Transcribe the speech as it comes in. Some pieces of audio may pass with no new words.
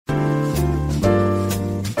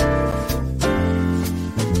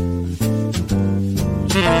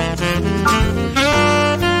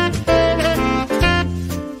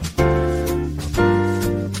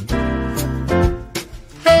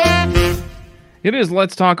It is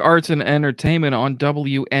Let's Talk Arts and Entertainment on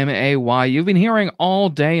WMAY. You've been hearing all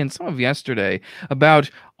day and some of yesterday about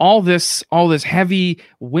all this heavy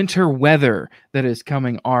winter weather that is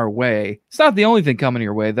coming our way. It's not the only thing coming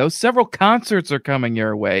your way though. Several concerts are coming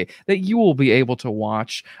your way that you will be able to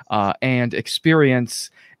watch and experience.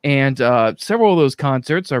 And several of those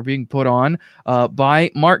concerts are being put on by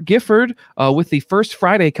Mark Gifford with the First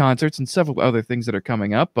Friday concerts and several other things that are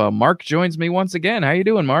coming up. Mark joins me once again. How you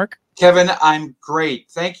doing, Mark? Kevin, I'm great.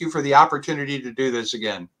 Thank you for the opportunity to do this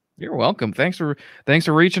again. You're welcome. Thanks for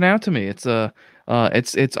reaching out to me.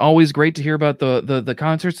 It's always great to hear about the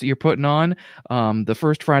concerts that you're putting on, the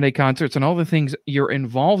First Friday concerts and all the things you're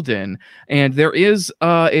involved in. And it is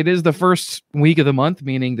the first week of the month,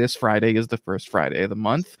 meaning this Friday is the first Friday of the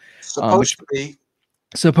month, which Supposed to be.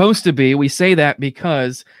 supposed to be. We say that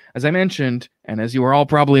because, as I mentioned, and as you are all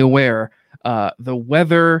probably aware, the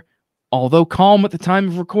weather, although calm at the time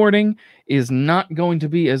of recording, is not going to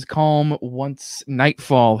be as calm once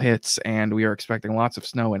nightfall hits, and we are expecting lots of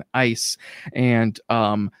snow and ice. And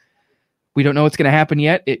we don't know what's going to happen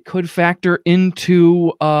yet. It could factor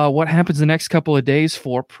into what happens the next couple of days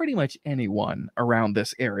for pretty much anyone around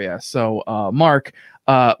this area. So, Mark,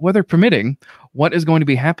 weather permitting, what is going to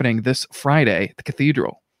be happening this Friday at the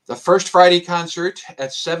Cathedral? The First Friday concert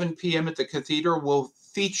at 7 p.m. at the Cathedral will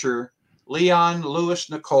feature Leon Lewis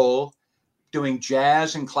Nicole doing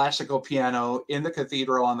jazz and classical piano in the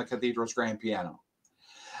Cathedral on the Cathedral's grand piano.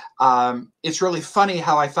 It's really funny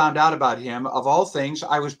how I found out about him. Of all things,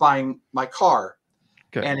 I was buying my car.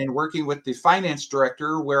 Okay. And in working with the finance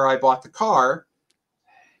director where I bought the car,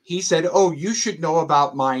 he said, "Oh, you should know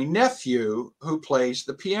about my nephew who plays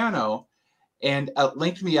the piano," and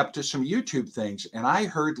linked me up to some YouTube things. And I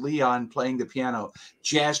heard Leon playing the piano,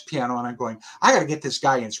 jazz piano, and I'm going, I got to get this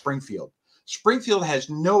guy in Springfield. Springfield has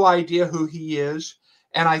no idea who he is.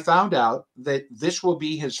 And I found out that this will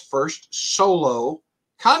be his first solo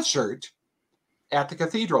concert at the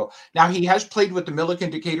Cathedral. Now, he has played with the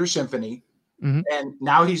Millikan Decatur Symphony, and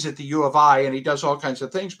now he's at the U of I, and he does all kinds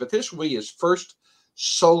of things. But this will be his first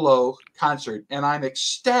solo concert. And I'm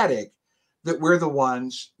ecstatic that we're the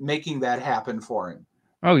ones making that happen for him.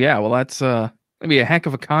 Oh yeah, well that's gonna be a heck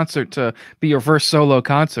of a concert to be your first solo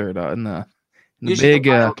concert in the Music big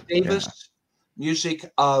of Miles yeah. Davis,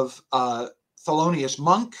 music of Thelonious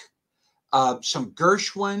Monk, some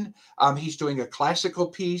Gershwin. He's doing a classical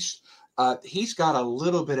piece. He's got a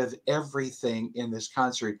little bit of everything in this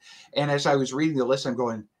concert. And as I was reading the list, I'm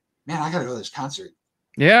going, man, I got to go to this concert.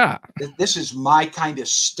 Yeah. This is my kind of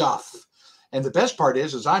stuff. And the best part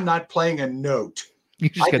is I'm not playing a note. You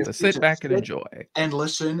just get to sit back and enjoy and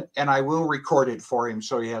listen, and I will record it for him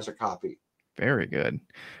so he has a copy. Very good.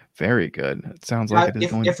 Very good. It sounds like it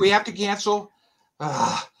is going. If we have to cancel,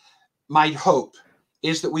 my hope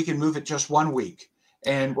is that we can move it just 1 week,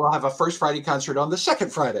 and we'll have a First Friday concert on the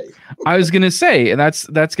second Friday. I was gonna say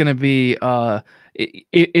that's gonna be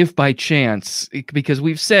if by chance, because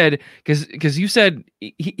we've said because you said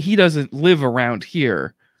he doesn't live around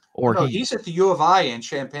here, or no, he's at the U of I in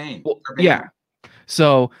Champaign. Well, yeah.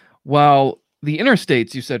 So while the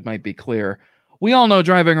interstates you said might be clear, we all know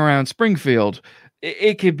driving around Springfield,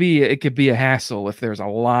 it could be a hassle if there's a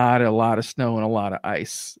lot of snow and a lot of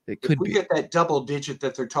ice. It could if we be. get that double digit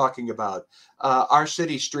that they're talking about. Our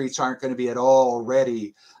city streets aren't going to be at all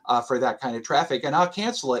ready for that kind of traffic, and I'll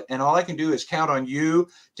cancel it. And all I can do is count on you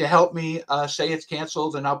to help me say it's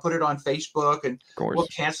canceled, and I'll put it on Facebook, and we'll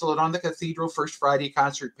cancel it on the Cathedral First Friday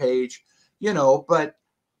concert page. But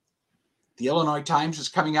the Illinois Times is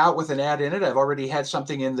coming out with an ad in it. I've already had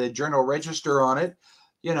something in the Journal Register on it.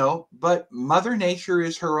 But Mother Nature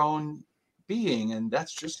is her own being, and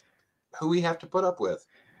that's just who we have to put up with.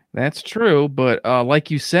 That's true, but like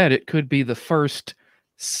you said, it could be the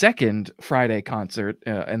second Friday concert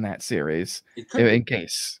in that series. In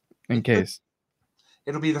case.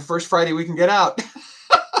 It'll be the first Friday we can get out.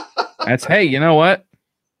 Hey, you know what?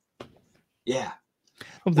 Yeah.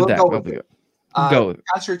 We'll go.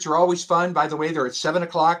 Concerts are always fun. By the way, they're at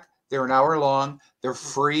 7:00. They're an hour long. They're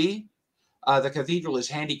free. The Cathedral is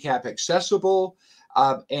handicap accessible.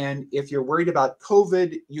 And if you're worried about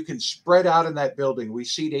COVID, you can spread out in that building. We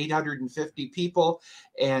seat 850 people,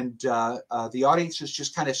 and the audiences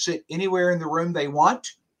just kind of sit anywhere in the room they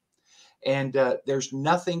want. And there's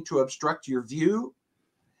nothing to obstruct your view,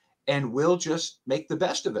 and we'll just make the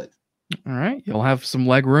best of it. All right. You'll have some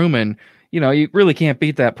leg room, and, you really can't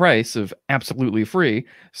beat that price of absolutely free.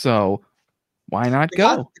 So why not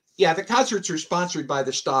go? The concerts are sponsored by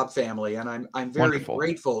the Staub family, and I'm very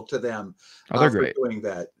grateful to them for doing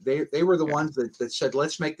that. They were the ones that said,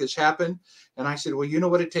 let's make this happen. And I said, well, you know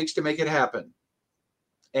what it takes to make it happen?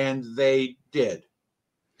 and they did,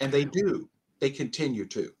 and they do. They continue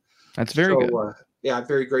to. That's very good. Yeah, I'm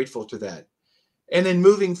very grateful to that. And then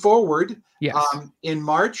moving forward, Yes. in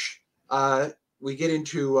March, we get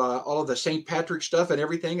into all of the St. Patrick stuff and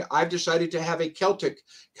everything. I've decided to have a Celtic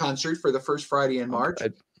concert for the first Friday in March.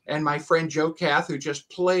 Good. And my friend Joe Cath, who just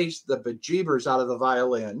plays the bejeebers out of the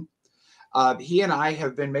violin, he and I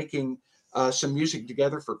have been making some music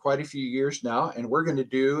together for quite a few years now. And we're going to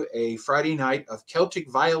do a Friday night of Celtic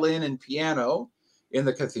violin and piano in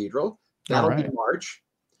the cathedral. That'll be March.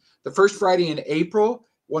 The first Friday in April,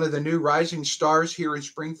 one of the new rising stars here in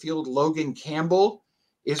Springfield, Logan Campbell,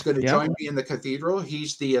 is going to join me in the cathedral.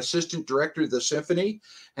 He's the assistant director of the symphony,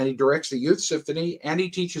 and he directs the youth symphony, and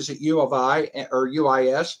he teaches at U of I or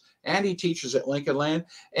UIS, and he teaches at Lincoln Land.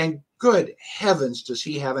 And good heavens, does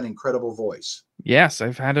he have an incredible voice? Yes,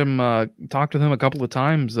 I've had him talked with him a couple of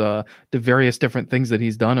times, the various different things that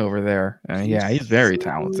he's done over there. Yeah, he's very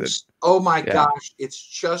talented. Oh my gosh, it's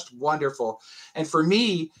just wonderful. And for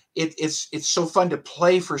me, it's so fun to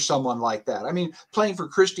play for someone like that. I mean, playing for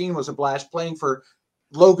Christine was a blast. Playing for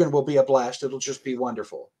Logan will be a blast. It'll just be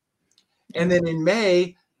wonderful. And then in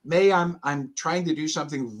May, I'm trying to do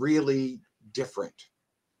something really different.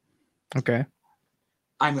 Okay.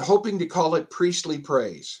 I'm hoping to call it Priestly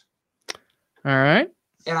Praise. All right.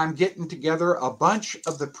 And I'm getting together a bunch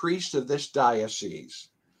of the priests of this diocese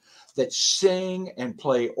that sing and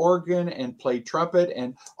play organ and play trumpet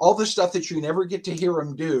and all the stuff that you never get to hear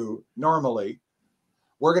them do normally.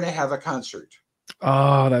 We're going to have a concert.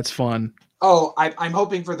 Oh, that's fun. Oh, I'm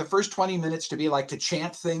hoping for the first 20 minutes to be like to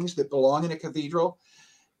chant things that belong in a cathedral.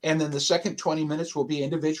 And then the second 20 minutes will be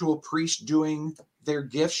individual priests doing their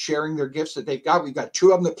gifts, sharing their gifts that they've got. We've got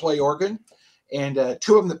 2 of them that play organ and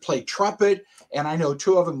 2 of them that play trumpet. And I know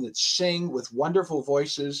 2 of them that sing with wonderful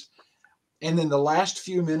voices. And then the last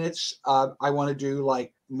few minutes, I want to do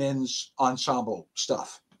like men's ensemble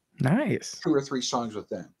stuff. Nice. 2 or 3 songs with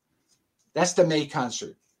them. That's the May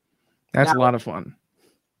concert. That's a lot of fun.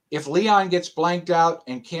 If Leon gets blanked out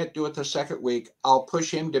and can't do it the second week, I'll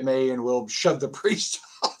push him to May and we'll shove the priest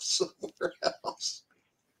off somewhere else.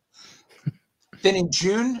 Then in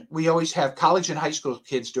June, we always have college and high school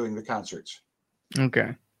kids doing the concerts.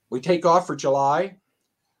 Okay. We take off for July.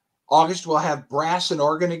 August, we'll have brass and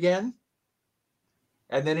organ again.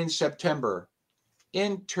 And then in September,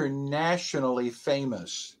 internationally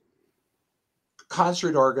famous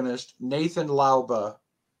concert organist Nathan Lauba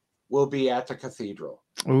will be at the cathedral.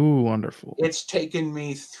 Ooh, wonderful. It's taken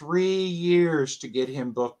me 3 years to get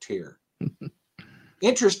him booked here.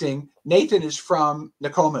 Interesting. Nathan is from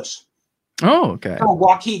Nokomis. Oh, okay. From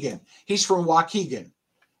Waukegan. He's from Waukegan.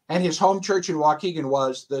 And his home church in Waukegan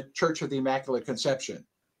was the Church of the Immaculate Conception.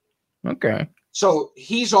 Okay. So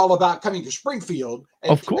he's all about coming to Springfield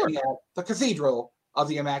and of course at the Cathedral of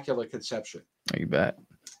the Immaculate Conception. You bet.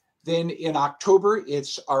 Then in October,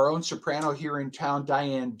 it's our own soprano here in town,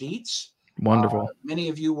 Diane Dietz. Wonderful. Many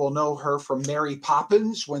of you will know her from Mary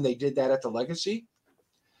Poppins when they did that at the Legacy.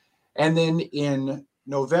 And then in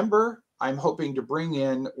November, I'm hoping to bring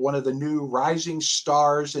in one of the new rising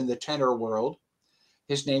stars in the tenor world.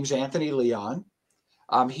 His name's Anthony Leon.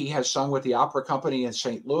 He has sung with the Opera Company in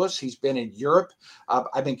St. Louis. He's been in Europe.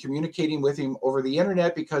 I've been communicating with him over the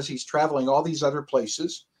internet because he's traveling all these other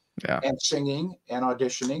places and singing and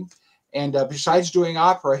auditioning. And besides doing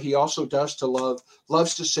opera, he also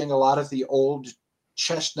loves to sing a lot of the old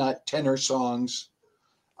chestnut tenor songs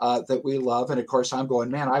that we love. And of course, I'm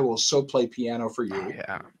going, man, I will so play piano for you.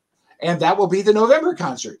 Yeah. And that will be the November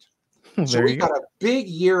concert. So we've go. got a big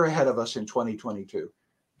year ahead of us in 2022.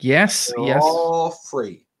 Yes. They're yes. all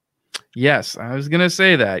free. Yes, I was gonna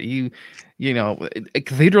say that. You know,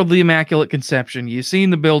 Cathedral of the Immaculate Conception. You've seen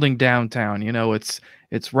the building downtown. You know, it's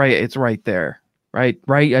right there, right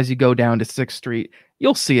as you go down to 6th Street.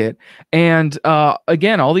 You'll see it. And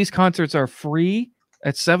again, all these concerts are free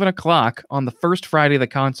at 7:00 on the first Friday of the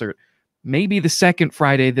concert. Maybe the second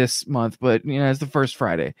Friday this month, but it's the first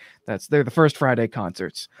Friday. They're the first Friday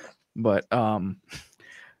concerts. But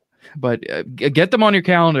get them on your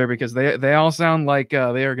calendar because they all sound like they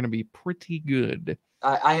are going to be pretty good.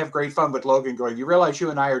 I have great fun with Logan going, you realize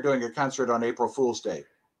you and I are doing a concert on April Fool's Day.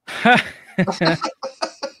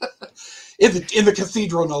 in the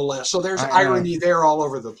cathedral, no less. So there's irony there all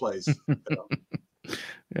over the place.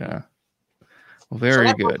 Yeah. Well,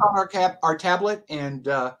 very good. On our tablet, and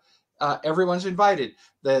everyone's invited.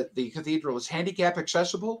 The cathedral is handicap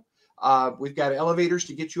accessible. We've got elevators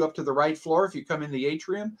to get you up to the right floor if you come in the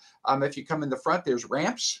atrium. If you come in the front, there's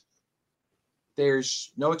ramps.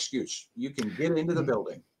 There's no excuse. You can get into the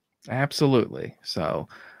building. Absolutely. So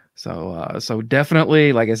So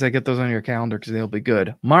definitely, like I said, get those on your calendar because they'll be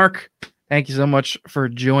good. Mark, thank you so much for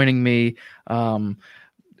joining me.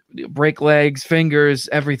 Break legs, fingers,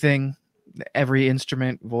 everything, every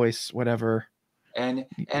instrument, voice, whatever. And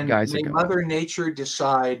guys may Mother Nature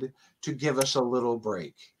decide to give us a little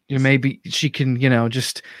break. Maybe she can,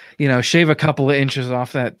 just shave a couple of inches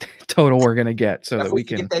off that total we're gonna get, so that we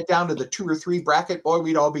can get that down to the 2 or 3 bracket. Boy,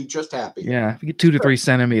 we'd all be just happy. Yeah, if we get 2 to 3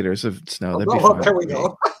 centimeters of snow, that'd be fine. There we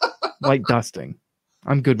go. Light dusting.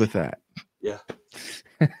 I'm good with that. Yeah.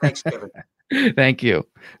 Thanks, Kevin. Thank you.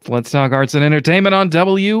 Let's Talk Arts and Entertainment on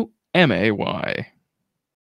WMAY.